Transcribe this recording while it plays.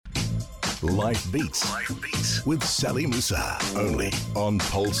Life Beats. Life Beats with Sally Musa. Only on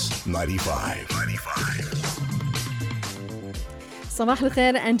Pulse 95. Sabah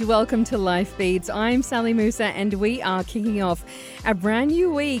al-khair and welcome to Life Beats. I'm Sally Musa and we are kicking off a brand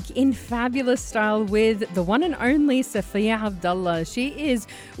new week in fabulous style with the one and only Safia Abdullah. She is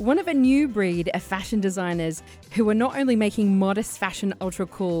one of a new breed of fashion designers who are not only making modest fashion ultra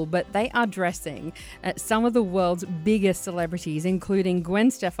cool, but they are dressing some of the world's biggest celebrities, including Gwen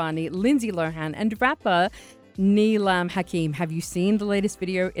Stefani, Lindsay Lohan, and rapper Neelam Hakim. Have you seen the latest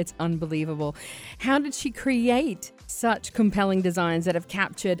video? It's unbelievable. How did she create such compelling designs that have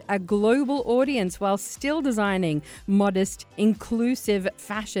captured a global audience while still designing modest, inclusive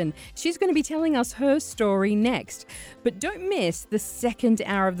fashion? She's going to be telling us her story next. But don't miss the second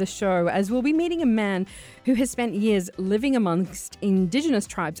hour of the show, as we'll be meeting a man who has spent years living amongst Indigenous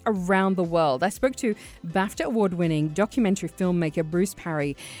tribes around the world. I spoke to BAFTA award-winning documentary filmmaker Bruce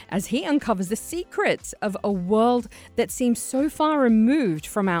Parry as he uncovers the secrets of a world that seems so far removed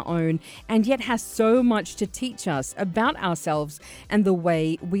from our own and yet has so much to teach us about ourselves and the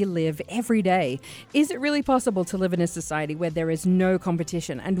way we live every day. Is it really possible to live in a society where there is no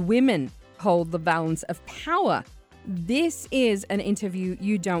competition and women hold the balance of power? This is an interview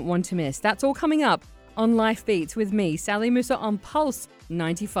you don't want to miss. That's all coming up on Life Beats with me, Sally Musa, on Pulse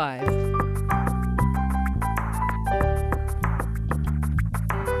 95.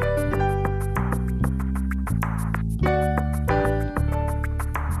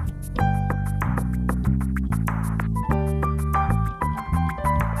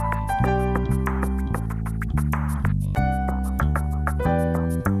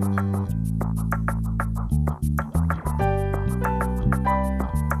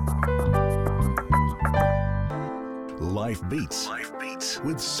 Life Beats. Life Beats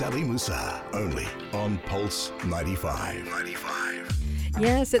with Sally Musa. Only on Pulse 95.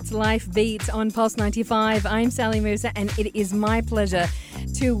 Yes, it's Life Beats on Pulse 95. I'm Sally Musa and it is my pleasure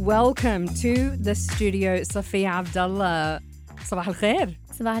to welcome to the studio Safia Abdullah. Sabah al-khair.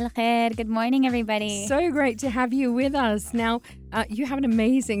 Sabah al-khair. Good morning, everybody. So great to have you with us. Now, you have an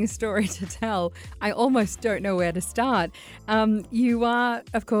amazing story to tell. I almost don't know where to start. You are,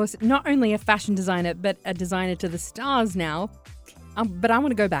 of course, not only a fashion designer, but a designer to the stars now. But I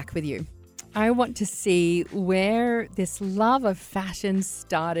want to go back with you. I want to see where this love of fashion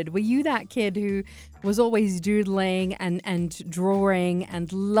started. Were you that kid who was always doodling and drawing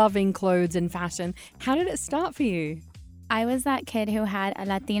and loving clothes and fashion? How did it start for you? I was that kid who had a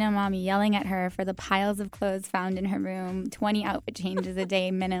Latina mom yelling at her for the piles of clothes found in her room, 20 outfit changes a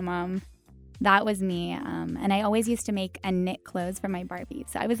day minimum. That was me. And I always used to make and knit clothes for my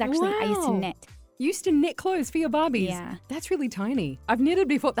Barbies. So I used to knit. You used to knit clothes for your Barbies? Yeah. That's really tiny. I've knitted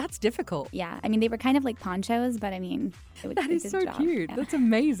before. That's difficult. Yeah. I mean, they were kind of like ponchos, but I mean, that is so job. cute. Yeah. That's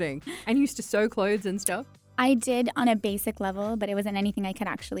amazing. And you used to sew clothes and stuff? I did on a basic level, but it wasn't anything I could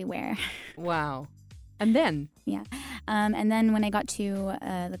actually wear. Wow. And then? Yeah. And then when I got to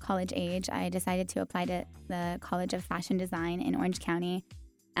the college age, I decided to apply to the College of Fashion Design in Orange County.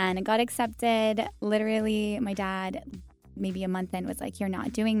 And I got accepted. Literally, my dad, maybe a month in, was like, "You're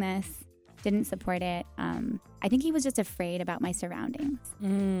not doing this." Didn't support it. I think he was just afraid about my surroundings,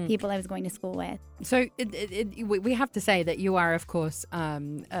 people I was going to school with. So we have to say that you are, of course,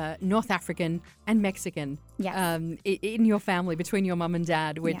 North African and Mexican. Yes. In your family, between your mum and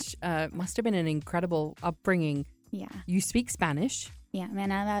dad, which must have been an incredible upbringing. Yeah. You speak Spanish. Yeah, me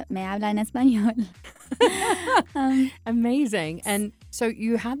habla en español. Amazing. And so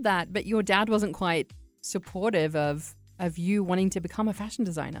you had that, but your dad wasn't quite supportive of you wanting to become a fashion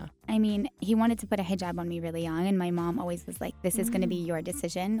designer. I mean, he wanted to put a hijab on me really young, and my mom always was like, this is going to be your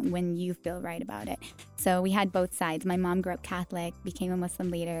decision when you feel right about it. So we had both sides. My mom grew up Catholic, became a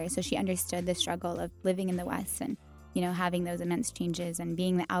Muslim later, so she understood the struggle of living in the West and, you know, having those immense changes and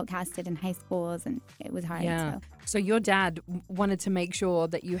being the outcasted in high schools, and it was hard. Yeah. So your dad wanted to make sure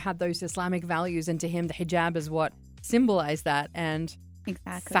that you had those Islamic values, and to him the hijab is what symbolized that, and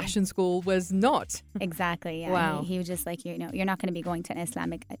exactly. fashion school was not. Exactly. Yeah. Wow. He was just like, you know, you're not going to be going to an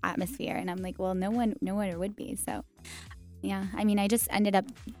Islamic atmosphere. And I'm like, well, no one would be. So, yeah. I mean, I just ended up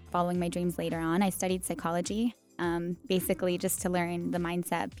following my dreams later on. I studied psychology, basically just to learn the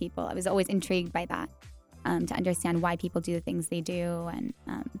mindset of people. I was always intrigued by that, to understand why people do the things they do and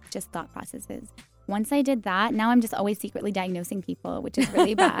just thought processes. Once I did that, now I'm just always secretly diagnosing people, which is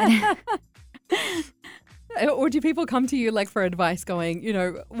really bad. Or do people come to you like for advice going, you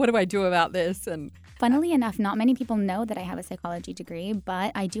know, what do I do about this? And funnily enough, not many people know that I have a psychology degree,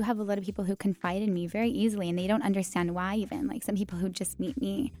 but I do have a lot of people who confide in me very easily, and they don't understand why even. Like some people who just meet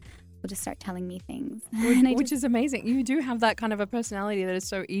me people just start telling me things. And Which is amazing. You do have that kind of a personality that is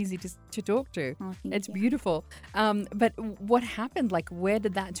so easy to talk to. Oh, thank It's you. beautiful. But what happened? Like, where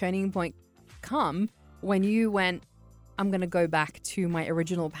did that turning point come when you went, I'm going to go back to my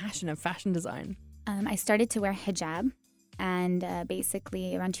original passion of fashion design? I started to wear hijab, and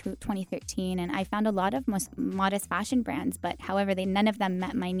basically around 2013, and I found a lot of modest fashion brands, but however, none of them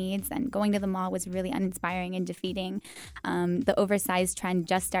met my needs, and going to the mall was really uninspiring and defeating. The oversized trend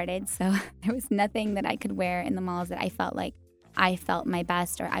just started, so there was nothing that I could wear in the malls that I felt like I felt my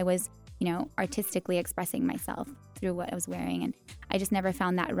best, or I was, artistically expressing myself through what I was wearing, and I just never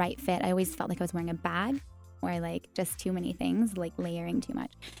found that right fit. I always felt like I was wearing a bag, or like just too many things, like layering too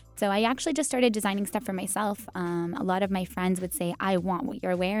much. So I actually just started designing stuff for myself. A lot of my friends would say, I want what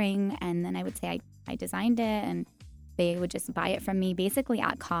you're wearing. And then I would say, I designed it, and they would just buy it from me basically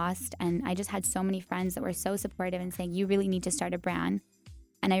at cost. And I just had so many friends that were so supportive and saying, you really need to start a brand.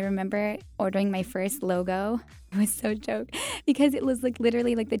 And I remember ordering my first logo. It was so joke because it was like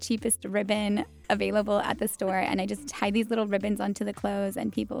literally like the cheapest ribbon available at the store. And I just tied these little ribbons onto the clothes,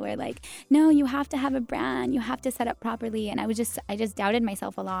 and people were like, no, you have to have a brand. You have to set up properly. And I just doubted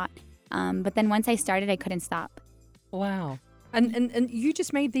myself a lot. But then once I started, I couldn't stop. Wow. And you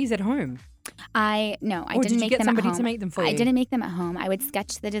just made these at home? I didn't make them at home. Did you get somebody to make them for you? I didn't make them at home. I would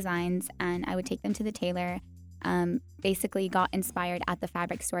sketch the designs and I would take them to the tailor. Basically got inspired at the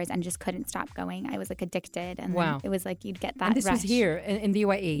fabric stores and just couldn't stop going. I was like addicted, and wow. It was like you'd get that And this rush. was here in the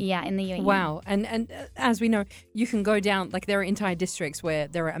UAE? Yeah, in the UAE. Wow. And as we know, you can go down, like there are entire districts where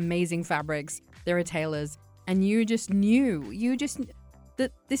there are amazing fabrics, there are tailors, and you just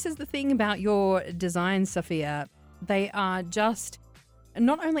that this is the thing about your designs, Safia. They are just,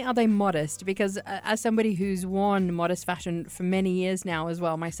 not only are they modest, because as somebody who's worn modest fashion for many years now as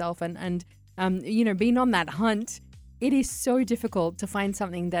well, myself, and being on that hunt, it is so difficult to find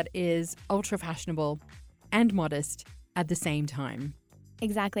something that is ultra fashionable and modest at the same time.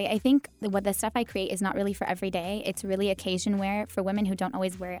 Exactly. I think what the stuff I create is not really for every day. It's really occasion wear for women who don't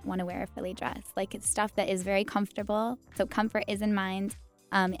always want to wear a frilly dress. Like, it's stuff that is very comfortable. So comfort is in mind.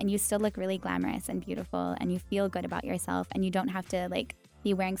 And you still look really glamorous and beautiful, and you feel good about yourself, and you don't have to like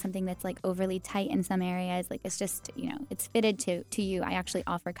be wearing something that's like overly tight in some areas. Like, it's just, it's fitted to you. I actually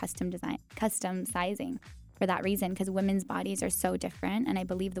offer custom sizing for that reason, because women's bodies are so different, and I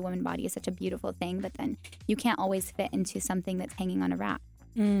believe the woman body is such a beautiful thing, but then you can't always fit into something that's hanging on a rack.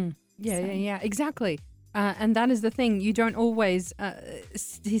 Yeah, exactly. And that is the thing. You don't always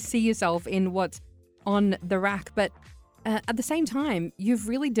see yourself in what's on the rack, but at the same time, you've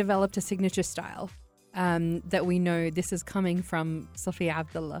really developed a signature style that we know this is coming from Safia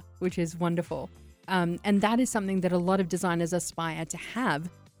Abdullah, which is wonderful. And that is something that a lot of designers aspire to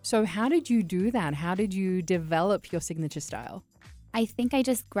have. So how did you do that? How did you develop your signature style? I think I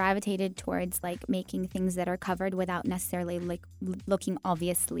just gravitated towards like making things that are covered without necessarily like looking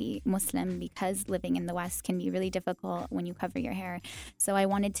obviously Muslim, because living in the West can be really difficult when you cover your hair. So I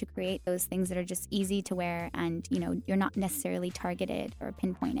wanted to create those things that are just easy to wear, and you're not necessarily targeted or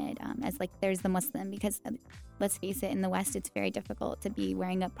pinpointed as like there's the Muslim, because let's face it, in the West it's very difficult to be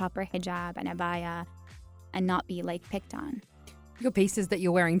wearing a proper hijab and abaya and not be like picked on. Your pieces that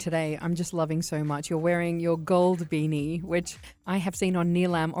you're wearing today, I'm just loving so much. You're wearing your gold beanie, which I have seen on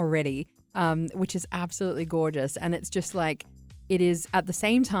Neelam already, which is absolutely gorgeous. And it's just like, it is at the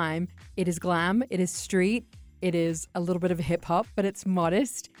same time, it is glam, it is street, it is a little bit of hip hop, but it's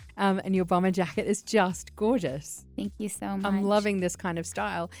modest. And your bomber jacket is just gorgeous. Thank you so much. I'm loving this kind of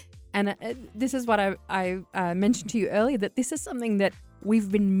style. And this is what I mentioned to you earlier, that this is something that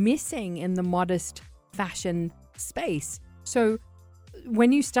we've been missing in the modest fashion space. So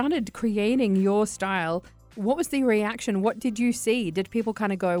when you started creating your style, what was the reaction? What did you see? Did people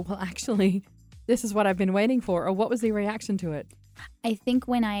kind of go, well, actually, this is what I've been waiting for? Or what was the reaction to it? I think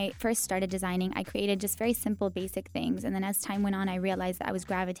when I first started designing, I created just very simple, basic things. And then as time went on, I realized that I was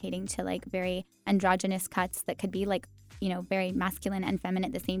gravitating to like very androgynous cuts that could be like, very masculine and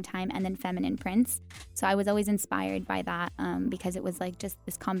feminine at the same time, and then feminine prints. So I was always inspired by that because it was like just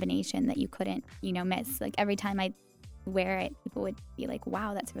this combination that you couldn't, miss. Like every time I wear it, people would be like,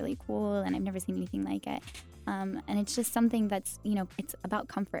 wow, that's really cool, and I've never seen anything like it. And it's just something that's, it's about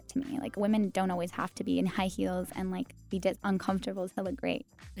comfort to me. Like, women don't always have to be in high heels and like be just uncomfortable to look great.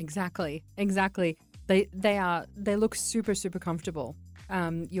 Exactly. They look super, super comfortable,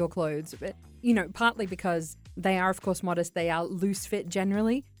 your clothes, but, partly because they are, of course, modest. They are loose fit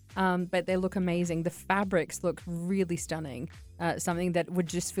generally, but they look amazing. The fabrics look really stunning, something that would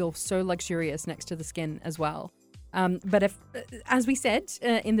just feel so luxurious next to the skin as well. But if, as we said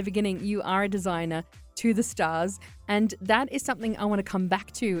in the beginning, you are a designer, to the stars. And that is something I want to come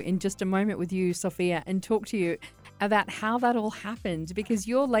back to in just a moment with you, Sophia, and talk to you about how that all happened, because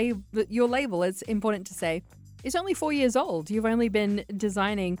your label, it's important to say, is only 4 years old. You've only been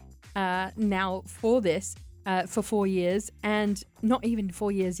designing now for this for 4 years, and not even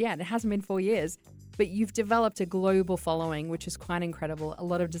 4 years yet. It hasn't been 4 years, but you've developed a global following, which is quite incredible. A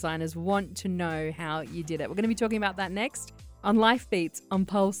lot of designers want to know how you did it. We're going to be talking about that next on Life Beats on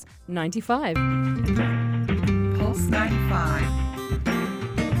Pulse 95. Pulse 95.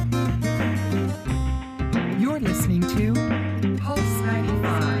 You're listening to Pulse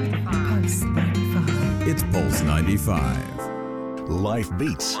 95. Pulse 95. It's Pulse 95. Life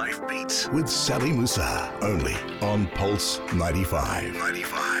Beats. Life Beats with Sally Musa. Only on Pulse 95.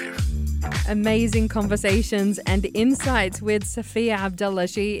 Amazing conversations and insights with Sophia Abdullah.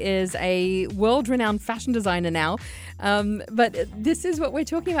 She is a world-renowned fashion designer now. But this is what we're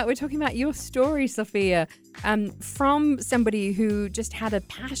talking about. We're talking about your story, Sophia, from somebody who just had a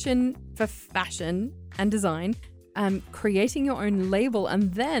passion for fashion and design, creating your own label,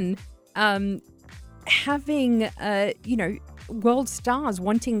 and then having, world stars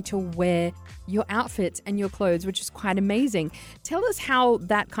wanting to wear your outfits and your clothes, which is quite amazing. Tell us how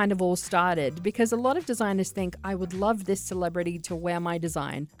that kind of all started, because a lot of designers think, I would love this celebrity to wear my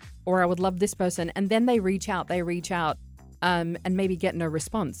design, or I would love this person, and then they reach out, and maybe get no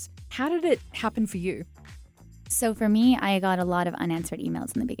response. How did it happen for you? So for me, I got a lot of unanswered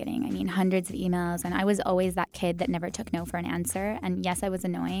emails in the beginning. I mean, hundreds of emails. And I was always that kid that never took no for an answer. And yes, I was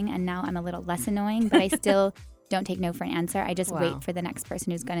annoying. And now I'm a little less annoying, but I still don't take no for an answer. I just wait for the next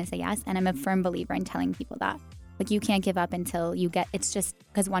person who's going to say yes. And I'm a firm believer in telling people that. Like, you can't give up until you get, it's just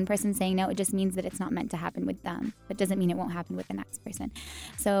because one person's saying no, it just means that it's not meant to happen with them. It doesn't mean it won't happen with the next person.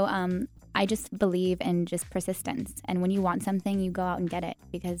 So I just believe in just persistence. And when you want something, you go out and get it,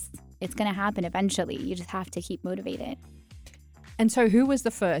 because it's going to happen eventually. You just have to keep motivated. And so who was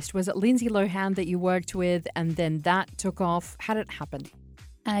the first? Was it Lindsay Lohan that you worked with, and then that took off? How did it happen?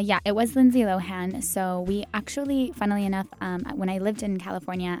 Yeah, it was Lindsay Lohan. So we actually, funnily enough, when I lived in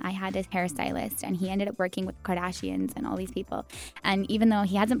California, I had a hairstylist, and he ended up working with Kardashians and all these people. And even though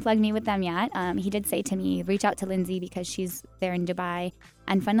he hasn't plugged me with them yet, he did say to me, reach out to Lindsay because she's there in Dubai.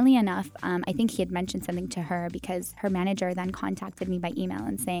 And funnily enough, I think he had mentioned something to her, because her manager then contacted me by email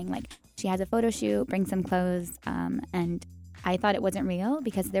and saying, like, she has a photo shoot, bring some clothes, and I thought it wasn't real,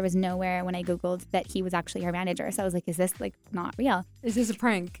 because there was nowhere when I Googled that he was actually her manager. So I was like, is this like not real? Is this a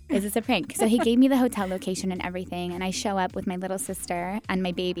prank? Is this a prank? So he gave me the hotel location and everything. And I show up with my little sister and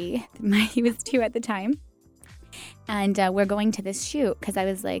my baby. He was 2 at the time. And we're going to this shoot, because I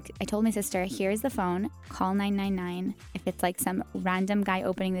was like, I told my sister, here's the phone, call 999. If it's like some random guy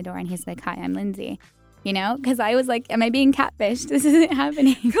opening the door and he's like, hi, I'm Lindsay. You know, because I was like, am I being catfished? This isn't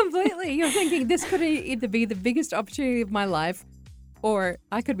happening. Completely. You're thinking this could either be the biggest opportunity of my life, or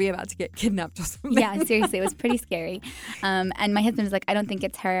I could be about to get kidnapped or something. Yeah, seriously, it was pretty scary. And my husband was like, I don't think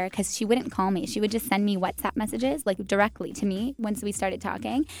it's her, because she wouldn't call me. She would just send me WhatsApp messages, like directly to me once we started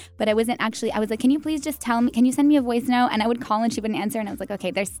talking. But I wasn't actually, I was like, can you please just tell me, can you send me a voice note? And I would call and she wouldn't answer. And I was like,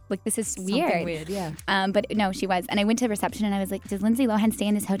 okay, there's like, this is Something weird. weird, yeah. But no, she was. And I went to reception and I was like, does Lindsay Lohan stay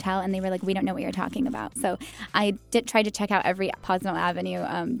in this hotel? And they were like, we don't know what you're talking about. So I did try to check out every possible avenue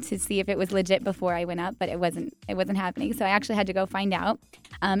to see if it was legit before I went up, but it wasn't happening. So I actually had to go find out.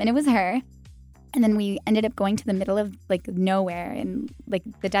 And it was her. And then we ended up going to the middle of like nowhere in like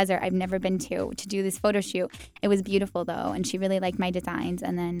the desert I've never been to do this photo shoot. It was beautiful though. And she really liked my designs.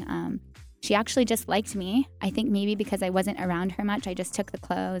 And then she actually just liked me. I think maybe because I wasn't around her much, I just took the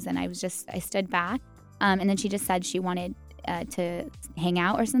clothes and I stood back. And then she just said she wanted to hang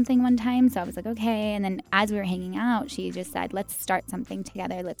out or something one time. So I was like, okay. And then as we were hanging out, she just said, let's start something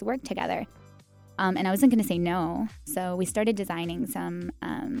together. Let's work together. And I wasn't going to say no. So we started designing some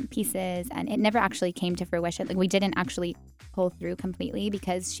pieces, and it never actually came to fruition. Like, we didn't actually pull through completely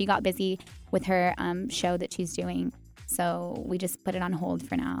because she got busy with her show that she's doing. So we just put it on hold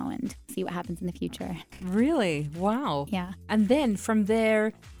for now and see what happens in the future. Really? Wow. Yeah. And then from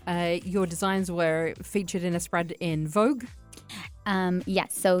there, your designs were featured in a spread in Vogue?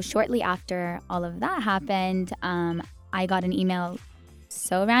 Yes. So shortly after all of that happened, I got an email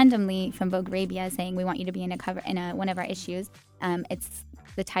so randomly from Vogue Arabia saying, we want you to be in a cover in one of our issues. It's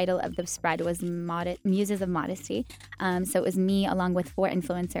the title of the spread was Muses of Modesty. So it was me along with 4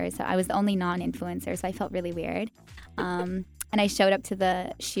 influencers. So I was the only non-influencer, so I felt really weird. And I showed up to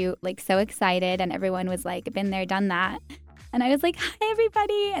the shoot like so excited, and everyone was like, been there, done that. And I was like, hi,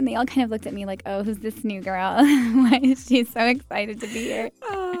 everybody. And they all kind of looked at me like, oh, who's this new girl? Why is she so excited to be here?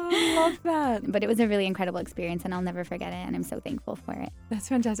 I love that. But it was a really incredible experience, and I'll never forget it, and I'm so thankful for it. That's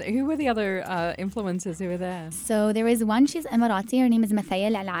fantastic. Who were the other influencers who were there? So there was one, she's Emirati, her name is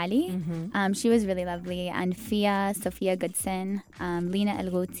Mathayel Al-Ali. She was really lovely. And Sophia Goodson, Lena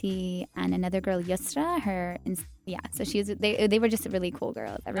El-Ghouti, and another girl, Yusra. So they were just really cool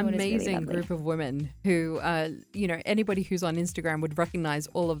girls. Everyone was really amazing lovely. group of women who, anybody who's on Instagram would recognize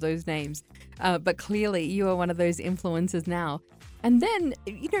all of those names. But clearly you are one of those influencers now. And then,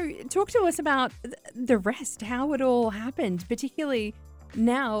 talk to us about the rest, how it all happened, particularly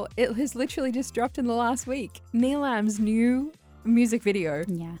now it has literally just dropped in the last week. Neelam's new music video.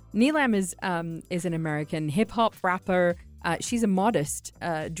 Yeah. Neelam is an American hip hop rapper. She's a modest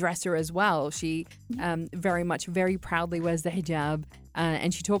dresser as well. She very proudly wears the hijab,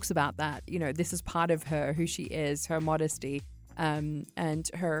 and she talks about that. This is part of her, who she is, her modesty, and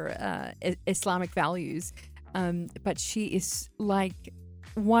her Islamic values. But she is like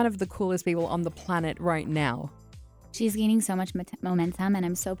one of the coolest people on the planet right now. She's gaining so much momentum, and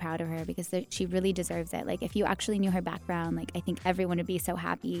I'm so proud of her because she really deserves it. Like, if you actually knew her background, like, I think everyone would be so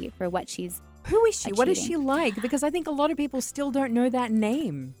happy for what she's Who is she? achieving. What is she like? Because I think a lot of people still don't know that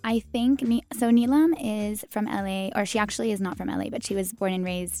name. I think, Neelam is from LA, or she actually is not from LA, but she was born and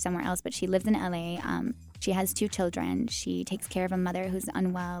raised somewhere else, but she lives in LA. She has 2 children. She takes care of a mother who's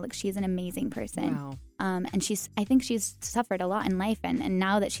unwell. Like, she's an amazing person. Wow. And I think she's suffered a lot in life. And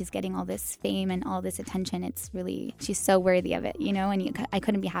now that she's getting all this fame and all this attention, she's so worthy of it, and I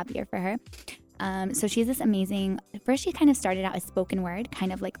couldn't be happier for her. So she's this amazing, first she kind of started out as spoken word,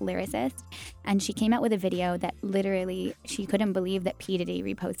 kind of like lyricist. And she came out with a video that literally she couldn't believe that P. Diddy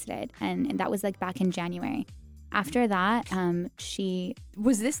reposted. And that was like back in January. After that, she...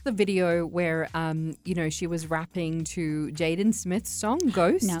 Was this the video where, she was rapping to Jaden Smith's song,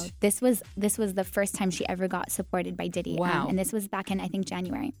 Ghost? No, this was the first time she ever got supported by Diddy. Wow. And this was back in, I think,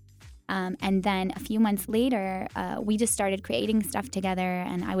 January. And then a few months later, we just started creating stuff together,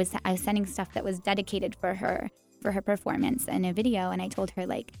 and I was sending stuff that was dedicated for her performance and a video. And I told her,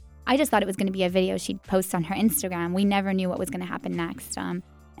 like, I just thought it was going to be a video she'd post on her Instagram. We never knew what was going to happen next.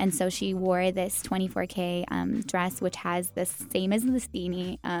 And so she wore this 24K dress, which has the same as the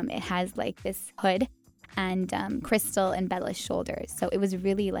steenie. It has like this hood and crystal embellished shoulders. So it was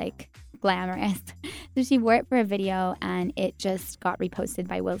really like glamorous. So she wore it for a video, and it just got reposted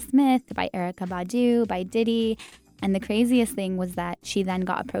by Will Smith, by Erykah Badu, by Diddy. And the craziest thing was that she then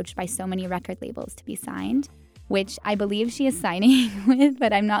got approached by so many record labels to be signed, which I believe she is signing with,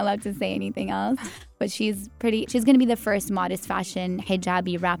 but I'm not allowed to say anything else. But she's going to be the first modest fashion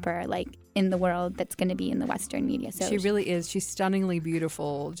hijabi rapper like in the world that's going to be in the Western media. So she really is. She's stunningly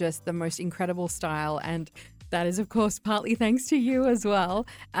beautiful, just the most incredible style. And that is, of course, partly thanks to you as well.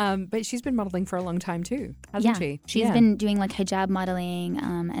 But she's been modeling for a long time too, hasn't she? She's been doing like hijab modeling.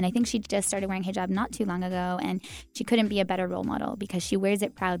 And I think she just started wearing hijab not too long ago. And she couldn't be a better role model because she wears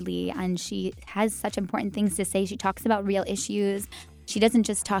it proudly. And she has such important things to say. She talks about real issues. She doesn't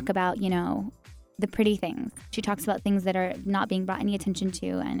just talk about, the pretty things. She talks about things that are not being brought any attention to.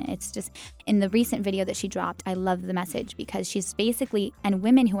 And it's just, in the recent video that she dropped, I love the message because she's basically, and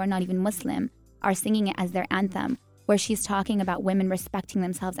women who are not even Muslim are singing it as their anthem, where she's talking about women respecting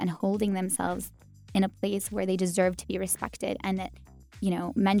themselves and holding themselves in a place where they deserve to be respected, and that,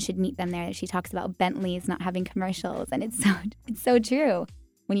 men should meet them there. She talks about Bentleys not having commercials, and it's so true.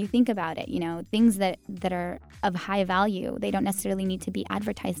 When you think about it, things that are of high value, they don't necessarily need to be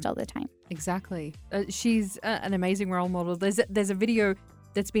advertised all the time. Exactly. She's an amazing role model. There's a video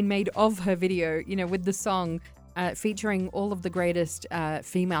that's been made of her video, with the song featuring all of the greatest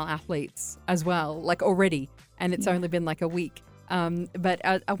female athletes as well, like already. And it's only been like a week. But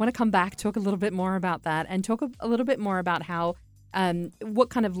I want to come back, talk a little bit more about that, and talk a little bit more about how what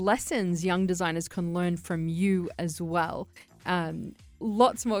kind of lessons young designers can learn from you as well.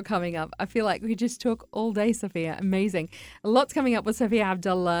 Lots more coming up. I feel like we just talk all day, Sophia. Amazing. Lots coming up with Sophia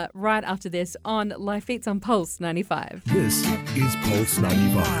Abdullah right after this on Life Beats on Pulse 95. This is Pulse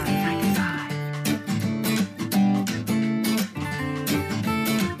 95.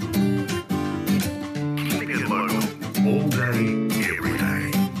 All day, every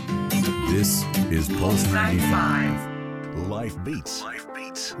day. This is Pulse 95. Life Beats. Life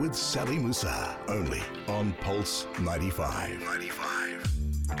Beats with Sally Musa. Only on Pulse 95.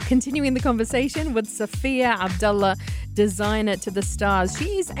 Continuing the conversation with Sophia Abdullah, designer to the stars.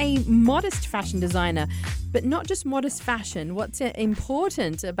 She is a modest fashion designer, but not just modest fashion. What's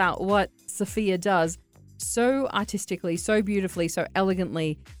important about what Sophia does so artistically, so beautifully, so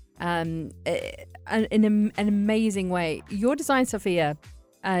elegantly, in an amazing way. Your design, Sophia,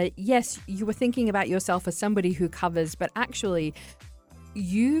 yes, you were thinking about yourself as somebody who covers, but actually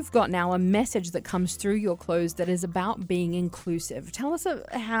you've got now a message that comes through your clothes that is about being inclusive. Tell us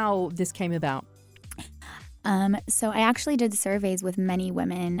how this came about. So I actually did surveys with many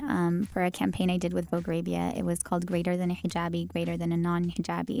women for a campaign I did with Vogue Arabia. It was called Greater Than a Hijabi, Greater Than a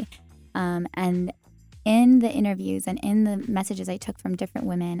Non-Hijabi. And in the interviews and in the messages I took from different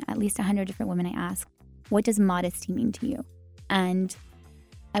women, at least 100 different women, I asked, what does modesty mean to you? And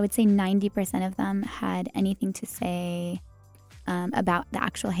I would say 90% of them had anything to say about the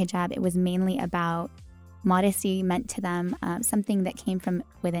actual hijab. It was mainly about modesty meant to them something that came from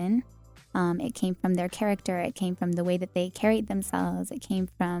within. It came from their character. It came from the way that they carried themselves. It came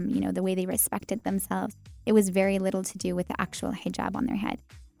from, the way they respected themselves. It was very little to do with the actual hijab on their head.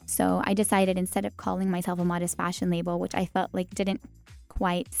 So I decided, instead of calling myself a modest fashion label, which I felt like didn't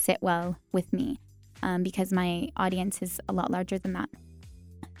quite sit well with me because my audience is a lot larger than that.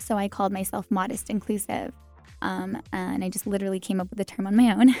 So I called myself Modest Inclusive. And I just literally came up with the term on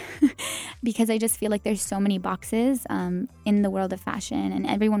my own because I just feel like there's so many boxes in the world of fashion and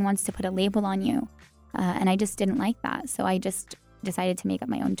everyone wants to put a label on you. And I just didn't like that. So I just decided to make up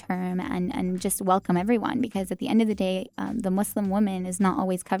my own term and just welcome everyone, because at the end of the day, the Muslim woman is not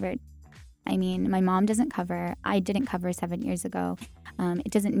always covered. I mean, my mom doesn't cover. I didn't cover 7 years ago.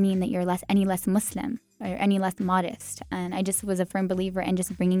 It doesn't mean that you're any less Muslim or any less modest. And I just was a firm believer in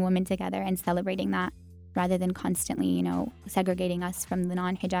just bringing women together and celebrating that, rather than constantly, segregating us from the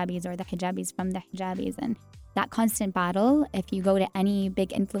non-hijabis or the hijabis from the hijabis. And that constant battle, if you go to any big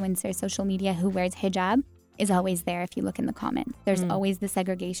influencer, social media who wears hijab, is always there if you look in the comments. There's always the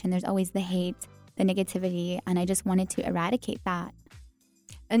segregation, there's always the hate, the negativity, and I just wanted to eradicate that.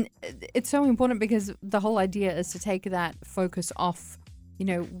 And it's so important because the whole idea is to take that focus off,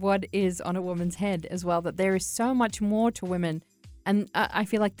 what is on a woman's head as well, that there is so much more to women. And I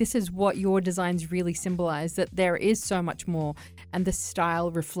feel like this is what your designs really symbolize, that there is so much more, and the style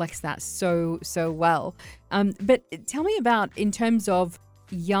reflects that so well. But tell me about, in terms of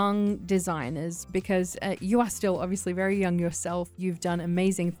young designers, because you are still obviously very young yourself. You've done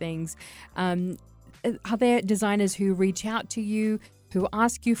amazing things. Are there designers who reach out to you, who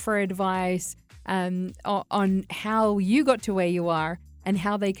ask you for advice on how you got to where you are and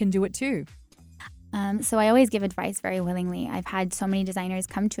how they can do it too? So I always give advice very willingly. I've had so many designers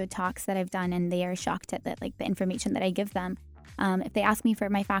come to talks that I've done, and they are shocked at the information that I give them. If they ask me for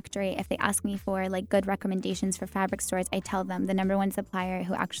my factory, if they ask me for good recommendations for fabric stores, I tell them the number one supplier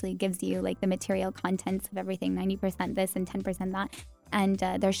who actually gives you the material contents of everything, 90% this and 10% that. And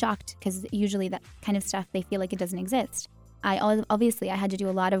they're shocked because usually that kind of stuff, they feel like it doesn't exist. I had to do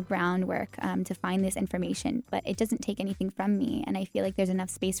a lot of groundwork to find this information, but it doesn't take anything from me. And I feel like there's enough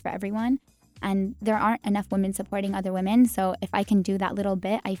space for everyone. And there aren't enough women supporting other women. So if I can do that little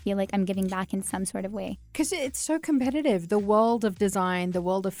bit, I feel like I'm giving back in some sort of way. Because it's so competitive. The world of design, the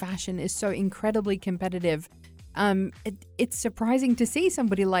world of fashion is so incredibly competitive. It's surprising to see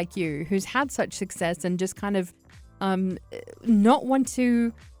somebody like you who's had such success and just kind of not want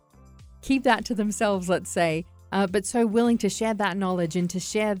to keep that to themselves, let's say, but so willing to share that knowledge and to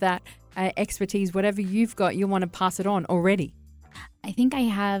share that expertise. Whatever you've got, you want to pass it on already. I think I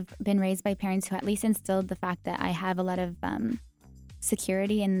have been raised by parents who at least instilled the fact that I have a lot of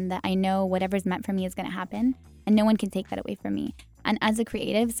security and that I know whatever's meant for me is going to happen, and no one can take that away from me. And as a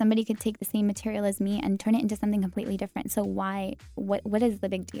creative, somebody could take the same material as me and turn it into something completely different. So what is the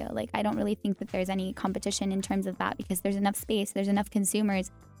big deal? I don't really think that there's any competition in terms of that, because there's enough space, there's enough consumers,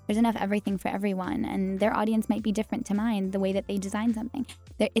 there's enough everything for everyone, and their audience might be different to mine, the way that they design something.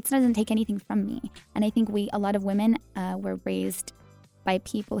 It doesn't take anything from me. And I think a lot of women were raised by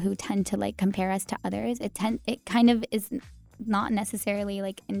people who tend to compare us to others. It kind of is not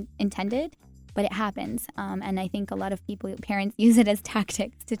necessarily intended, but it happens. And I think a lot of parents use it as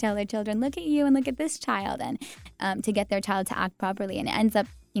tactics to tell their children, look at you and look at this child, and to get their child to act properly. And it ends up,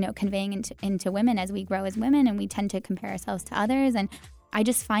 conveying into women as we grow as women, and we tend to compare ourselves to others. And I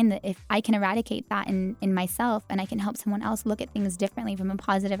just find that if I can eradicate that in myself, and I can help someone else look at things differently from a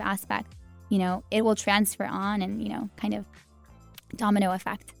positive aspect, it will transfer on and, kind of domino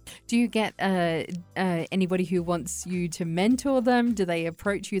effect. Do you get anybody who wants you to mentor them? Do they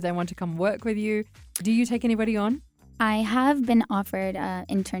approach you? They want to come work with you? Do you take anybody on? I have been offered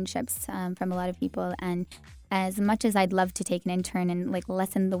internships from a lot of people, and as much as I'd love to take an intern and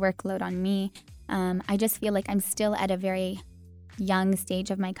lessen the workload on me, I just feel like I'm still at a very young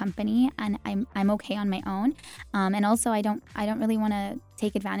stage of my company, and I'm okay on my own. And also I don't really want to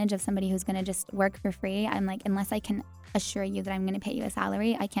take advantage of somebody who's going to just work for free. I'm unless I can assure you that I'm going to pay you a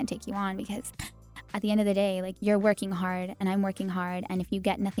salary, I can't take you on, because at the end of the day, like, you're working hard and I'm working hard. And if you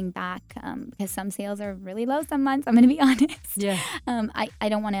get nothing back, because some sales are really low some months, I'm going to be honest. Yeah. I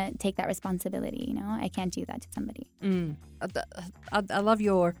don't want to take that responsibility. You know, I can't do that to somebody. I love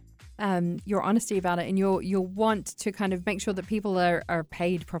your honesty about it, and your want to kind of make sure that people are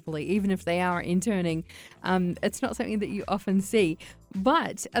paid properly, even if they are interning. It's not something that you often see.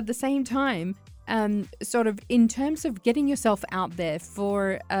 But at the same time, sort of in terms of getting yourself out there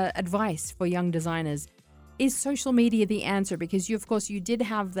for advice for young designers, is social media the answer? Because you, of course, you did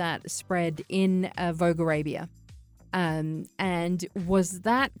have that spread in Vogue Arabia. And was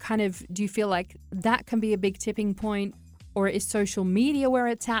that kind of, do you feel like that can be a big tipping point? Or is social media where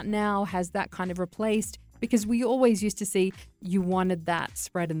it's at now? Has that kind of replaced? Because we always used to see you wanted that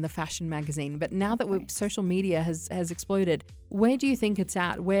spread in the fashion magazine. But now that social media has exploded, where do you think it's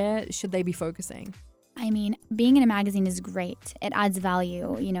at? Where should they be focusing? I mean, being in a magazine is great. It adds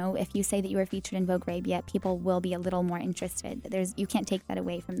value. You know, if you say that you were featured in Vogue Arabia, people will be a little more interested. You can't take that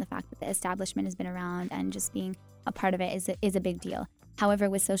away from the fact that the establishment has been around, and just being a part of it is a big deal. However,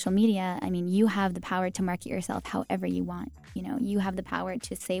 with social media, I mean, you have the power to market yourself however you want. You know, you have the power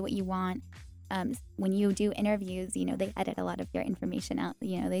to say what you want. When you do interviews, you know, they edit a lot of your information out.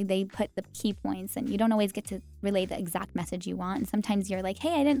 You know, they put the key points, and you don't always get to relay the exact message you want. And sometimes you're like,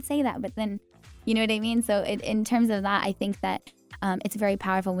 hey, I didn't say that, but then, you know what I mean? So in terms of that, I think that it's very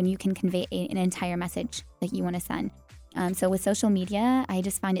powerful when you can convey an entire message that you want to send. So with social media, I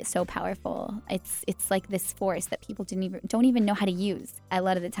just find it so powerful. It's like this force that people don't even know how to use a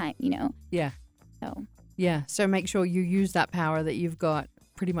lot of the time, you know? Yeah. So make sure you use that power that you've got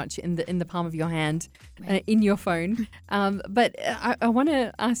pretty much in the palm of your hand, right, in your phone. But I want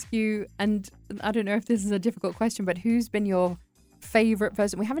to ask you, and I don't know if this is a difficult question, but who's been your favorite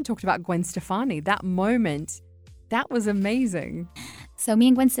person? We haven't talked about Gwen Stefani. That moment, that was amazing. So me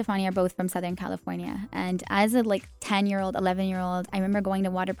and Gwen Stefani are both from Southern California. And as a 10-year-old, 11-year-old, I remember going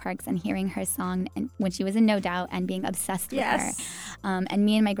to water parks and hearing her song when she was in No Doubt and being obsessed with her. And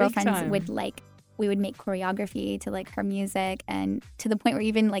me and my girlfriends we would make choreography to her music, and to the point where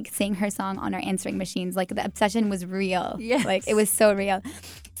even saying her song on our answering machines, the obsession was real. Yes. It was so real.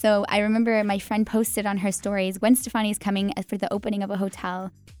 So I remember my friend posted on her stories, Gwen Stefani's coming for the opening of a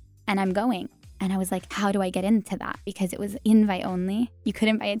hotel, and I'm going. And I was like, how do I get into that? Because it was invite only. You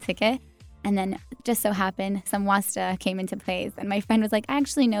couldn't buy a ticket. And then just so happened, some wasta came into place. And my friend was like, I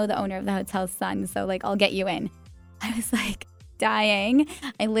actually know the owner of the hotel's son, so I'll get you in. I was dying.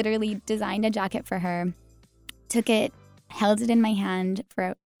 I literally designed a jacket for her, took it, held it in my hand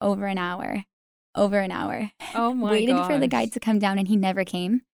for over an hour. Oh my Waited gosh. for the guy to come down, and he never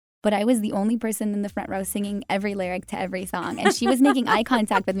came. But I was the only person in the front row singing every lyric to every song. And she was making eye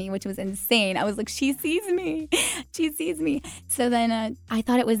contact with me, which was insane. I was like, she sees me. She sees me. So then I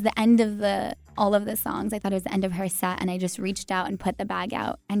thought it was the end of all of the songs. I thought it was the end of her set. And I just reached out and put the bag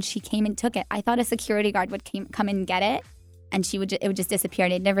out. And she came and took it. I thought a security guard would come and get it. And it would just disappear,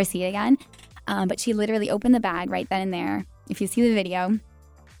 and I'd never see it again. But she literally opened the bag right then and there. If you see the video,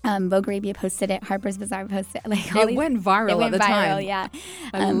 Vogue Arabia posted it, Harper's Bazaar posted it. It went viral at the time. Yeah.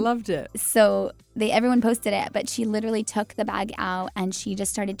 I loved it. So everyone posted it, but she literally took the bag out and she just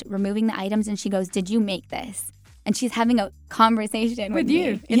started removing the items, and she goes, did you make this? And she's having a conversation with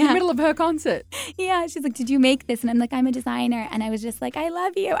you me. in the middle of her concert. Yeah, she's like, did you make this? And I'm like, I'm a designer. And I was just like, I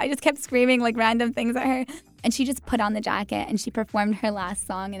love you. I just kept screaming random things at her. And she just put on the jacket and she performed her last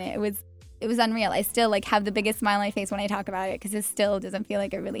song, and it was unreal. I still have the biggest smile on my face when I talk about it, because it still doesn't feel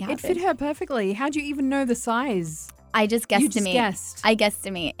like it really happened. It fit her perfectly. How'd you even know the size? I just guessed. I guessed.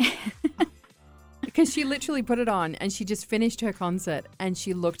 Because she literally put it on and she just finished her concert and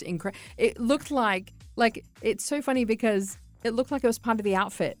she looked incredible. It looked like it's so funny because it looked like it was part of the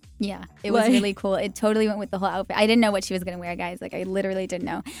outfit. Yeah, it was really cool. It totally went with the whole outfit. I didn't know what she was going to wear, guys. I literally didn't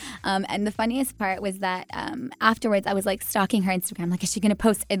know. And the funniest part was that afterwards, I was stalking her Instagram. Is she going to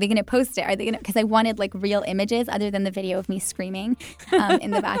post? Are they going to post it? Are they going to? Because I wanted real images other than the video of me screaming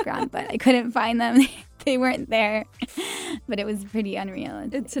in the background, but I couldn't find them. They weren't there. But it was pretty unreal.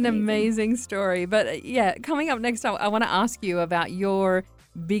 It's an amazing story. But yeah, coming up next, I want to ask you about your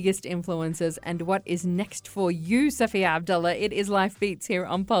biggest influences and what is next for you, Safia Abdullah. It is Life Beats here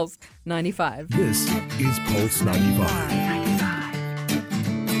on Pulse 95. This is Pulse 95.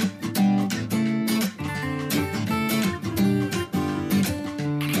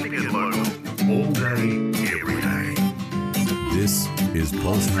 Keeping it local, all day, every day. This is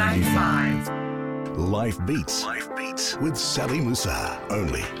Pulse 95. Life Beats. Life Beats with Sally Musa.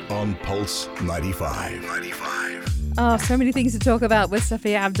 Only on Pulse 95. Oh, so many things to talk about with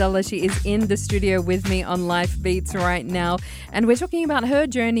Safia Abdullah. She is in the studio with me on Life Beats right now. And we're talking about her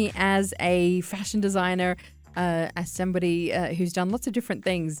journey as a fashion designer, as somebody who's done lots of different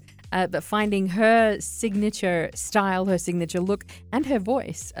things, but finding her signature style, her signature look, and her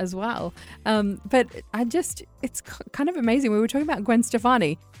voice as well. But it's kind of amazing. We were talking about Gwen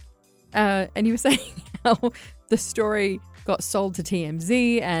Stefani, and you were saying how the story got sold to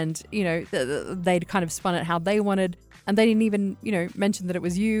TMZ, and they'd kind of spun it how they wanted, and they didn't even mention that it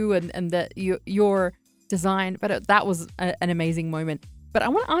was you and that your design. But that was an amazing moment. But I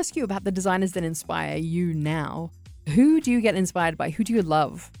want to ask you about the designers that inspire you now. Who do you get inspired by? Who do you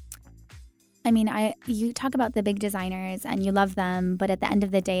love? I mean, you talk about the big designers and you love them, but at the end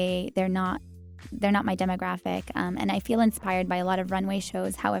of the day, they're not my demographic. And I feel inspired by a lot of runway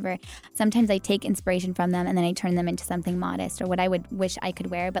shows. However, sometimes I take inspiration from them and then I turn them into something modest or what I would wish I could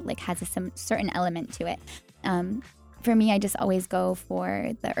wear, but like has some certain element to it. For me, I just always go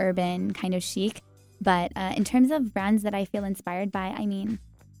for the urban kind of chic. But in terms of brands that I feel inspired by, I mean,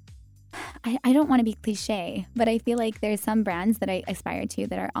 I don't want to be cliche, but I feel like there's some brands that I aspire to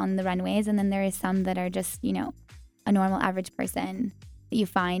that are on the runways, and then there is some that are just, a normal average person that you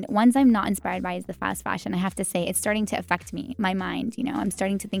find. Ones I'm not inspired by is the fast fashion. I have to say, it's starting to affect me, my mind. I'm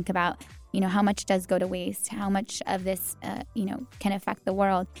starting to think about, how much does go to waste, how much of this, can affect the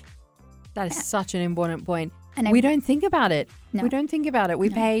world. That is such an important point. And we don't think about it. No. We don't think about it.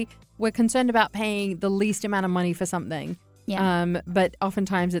 We're concerned about paying the least amount of money for something. Yeah. But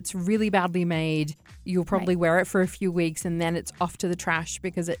oftentimes it's really badly made. You'll probably wear it for a few weeks and then it's off to the trash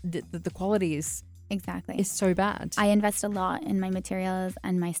because the quality is so bad. I invest a lot in my materials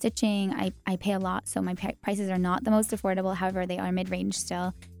and my stitching. I pay a lot, so my prices are not the most affordable. However, they are mid-range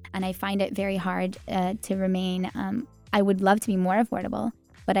still. And I find it very hard to remain. I would love to be more affordable,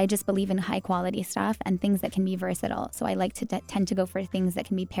 but I just believe in high quality stuff and things that can be versatile. So I like to tend to go for things that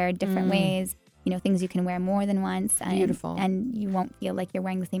can be paired different ways. Things you can wear more than once. Beautiful. And you won't feel like you're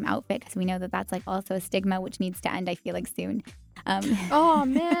wearing the same outfit, because we know that that's like also a stigma which needs to end, I feel like, soon. Oh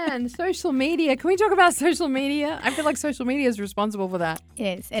man, social media. Can we talk about social media? I feel like social media is responsible for that.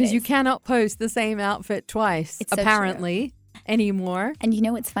 It is. Because you cannot post the same outfit twice, It's so apparently, anymore. And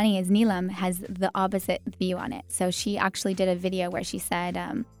what's funny is Neelam has the opposite view on it. So she actually did a video where she said,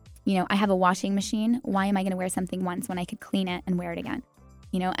 I have a washing machine. Why am I going to wear something once when I could clean it and wear it again?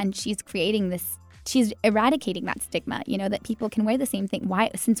 And she's creating this, she's eradicating that stigma, that people can wear the same thing. Why,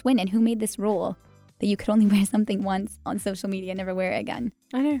 since when, and who made this rule that you could only wear something once on social media and never wear it again?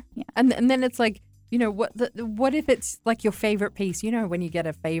 I know. Yeah. And then it's like, what if it's like your favorite piece, when you get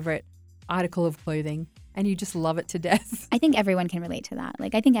a favorite article of clothing and you just love it to death. I think everyone can relate to that.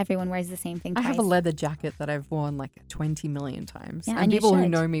 Like, I think everyone wears the same thing twice. I have a leather jacket that I've worn like 20 million times. Yeah, and and you people who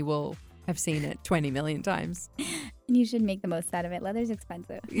should. know me will have seen it 20 million times. And you should make the most out of it. Leather's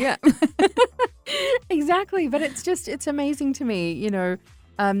expensive. Yeah. Exactly. But it's amazing to me,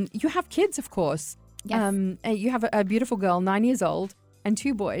 you have kids, of course. Yes. You have a beautiful girl, 9 years old, and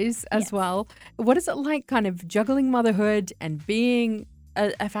 2 boys as Yes. well. What is it like kind of juggling motherhood and being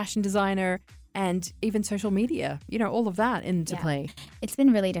a fashion designer and even social media, all of that into Yeah. play? It's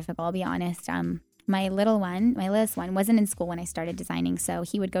been really difficult, I'll be honest. My littlest one, wasn't in school when I started designing, so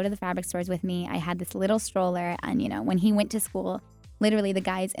he would go to the fabric stores with me. I had this little stroller, and when he went to school, literally the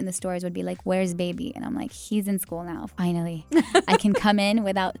guys in the stores would be like, "Where's baby?" And I'm like, "He's in school now, finally." I can come in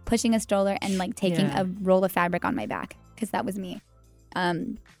without pushing a stroller and like taking Yeah. a roll of fabric on my back, because that was me.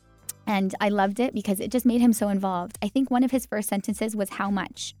 And I loved it because it just made him so involved. I think one of his first sentences was "how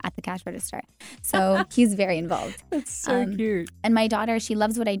much" at the cash register. So he's very involved. That's so cute. And my daughter, she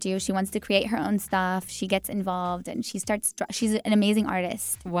loves what I do. She wants to create her own stuff. She gets involved and she's an amazing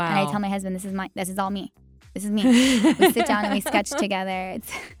artist. Wow. And I tell my husband, this is all me. This is me. We sit down and we sketch together.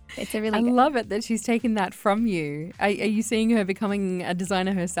 It's a really I good. love it that she's taken that from you. Are you seeing her becoming a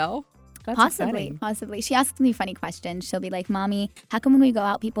designer herself? That's exciting. Possibly. She asks me funny questions. She'll be like, "Mommy, how come when we go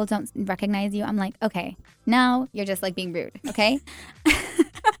out, people don't recognize you?" I'm like, "Okay, now you're just like being rude, okay?"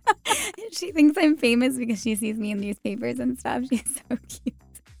 She thinks I'm famous because she sees me in newspapers and stuff. She's so cute.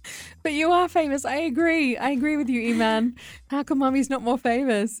 But you are famous. I agree. I agree with you, Iman. How come mommy's not more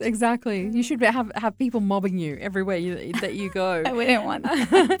famous? Exactly. You should have people mobbing you everywhere that you go. I wouldn't want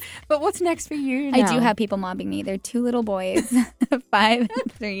that. But what's next for you now? I do have people mobbing me. They're 2 little boys, 5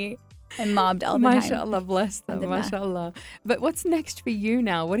 and 3, and mobbed all the time. MashaAllah, bless them. Alhamdulillah. MashaAllah. But what's next for you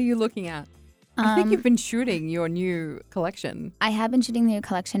now? What are you looking at? I think you've been shooting your new collection. I have been shooting the new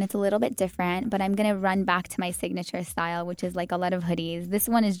collection. It's a little bit different, but I'm going to run back to my signature style, which is like a lot of hoodies. This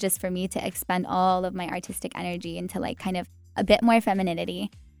one is just for me to expend all of my artistic energy into like kind of a bit more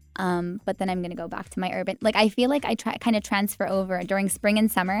femininity. But then I'm going to go back to my urban. Like, I feel like I kind of transfer over during spring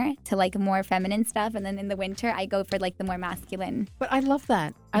and summer to like more feminine stuff. And then in the winter, I go for like the more masculine. But I love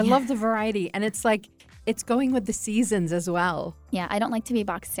that. I love the variety. And it's like, it's going with the seasons as well. Yeah, I don't like to be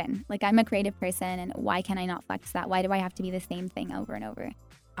boxed in. Like, I'm a creative person, and why can I not flex that? Why do I have to be the same thing over and over?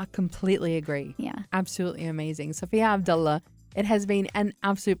 I completely agree. Yeah. Absolutely amazing. Sophia Abdullah, it has been an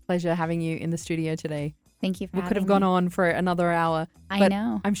absolute pleasure having you in the studio today. Thank you for We having could have gone me. on for another hour. I but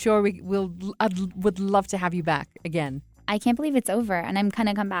know. I'm sure I would love to have you back again. I can't believe it's over, and I'm going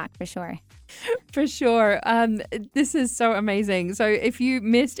to come back for sure. For sure. This is so amazing. So if you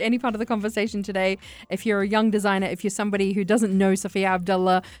missed any part of the conversation today, if you're a young designer, if you're somebody who doesn't know Sophia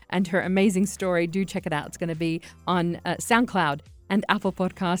Abdullah and her amazing story, do check it out. It's going to be on SoundCloud and Apple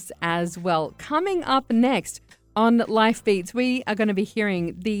Podcasts as well. Coming up next on Life Beats, we are going to be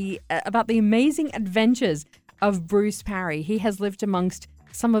hearing about the amazing adventures of Bruce Parry. He has lived amongst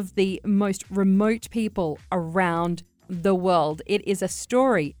some of the most remote people around the world. It is a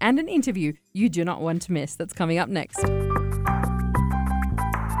story and an interview you do not want to miss. That's coming up next.